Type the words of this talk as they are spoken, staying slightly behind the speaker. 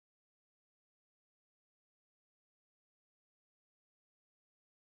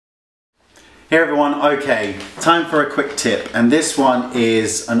Hey everyone, okay, time for a quick tip, and this one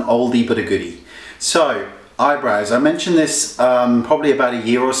is an oldie but a goodie. So, eyebrows. I mentioned this probably about a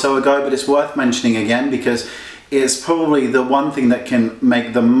year or so ago, but it's worth mentioning again because it's probably the one thing that can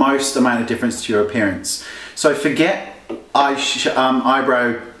make the most amount of difference to your appearance. So forget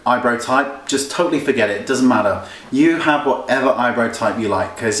eyebrow type, just totally forget it, it doesn't matter. You have whatever eyebrow type you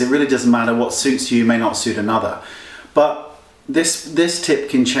like, because it really doesn't matter. What suits you may not suit another. But this tip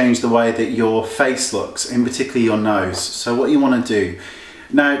can change the way that your face looks, in particular your nose. So what you want to do,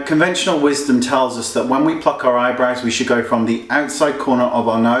 now conventional wisdom tells us that when we pluck our eyebrows we should go from the outside corner of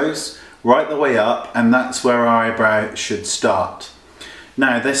our nose right the way up, and that's where our eyebrow should start.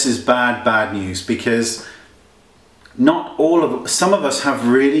 Now this is bad news, because some of us have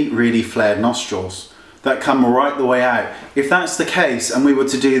really flared nostrils that come right the way out. If that's the case and we were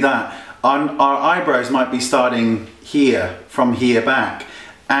to do that, our eyebrows might be starting here, from here back,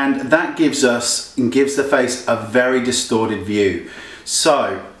 and that gives the face a very distorted view.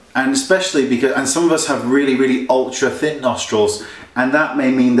 So, and especially because, and some of us have really ultra thin nostrils, and that may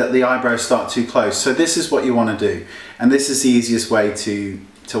mean that the eyebrows start too close. So this is what you want to do, and this is the easiest way to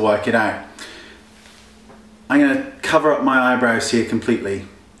work it out. I'm going to cover up my eyebrows here completely.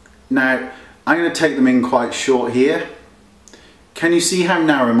 Now, I'm going to take them in quite short here. Can you see how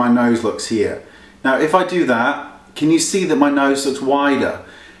narrow my nose looks here? Now if I do that, can you see that my nose looks wider?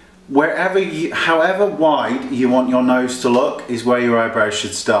 However wide you want your nose to look is where your eyebrows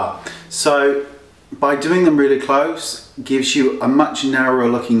should start. So by doing them really close, gives you a much narrower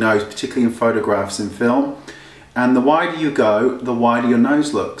looking nose, particularly in photographs and film. And the wider you go, the wider your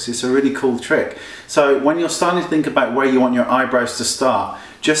nose looks. It's a really cool trick. So when you're starting to think about where you want your eyebrows to start,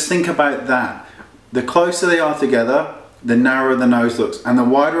 just think about that. The closer they are together, the narrower the nose looks, and the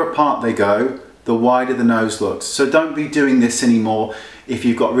wider apart they go, the wider the nose looks. So don't be doing this anymore if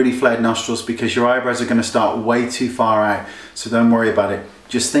you've got really flared nostrils, because your eyebrows are going to start way too far out. So don't worry about it.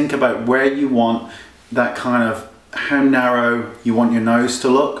 Just think about where you want that kind of, how narrow you want your nose to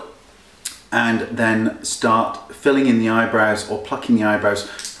look, and then start filling in the eyebrows or plucking the eyebrows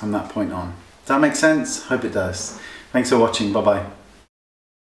from that point on. Does that make sense? Hope it does. Thanks for watching. Bye bye.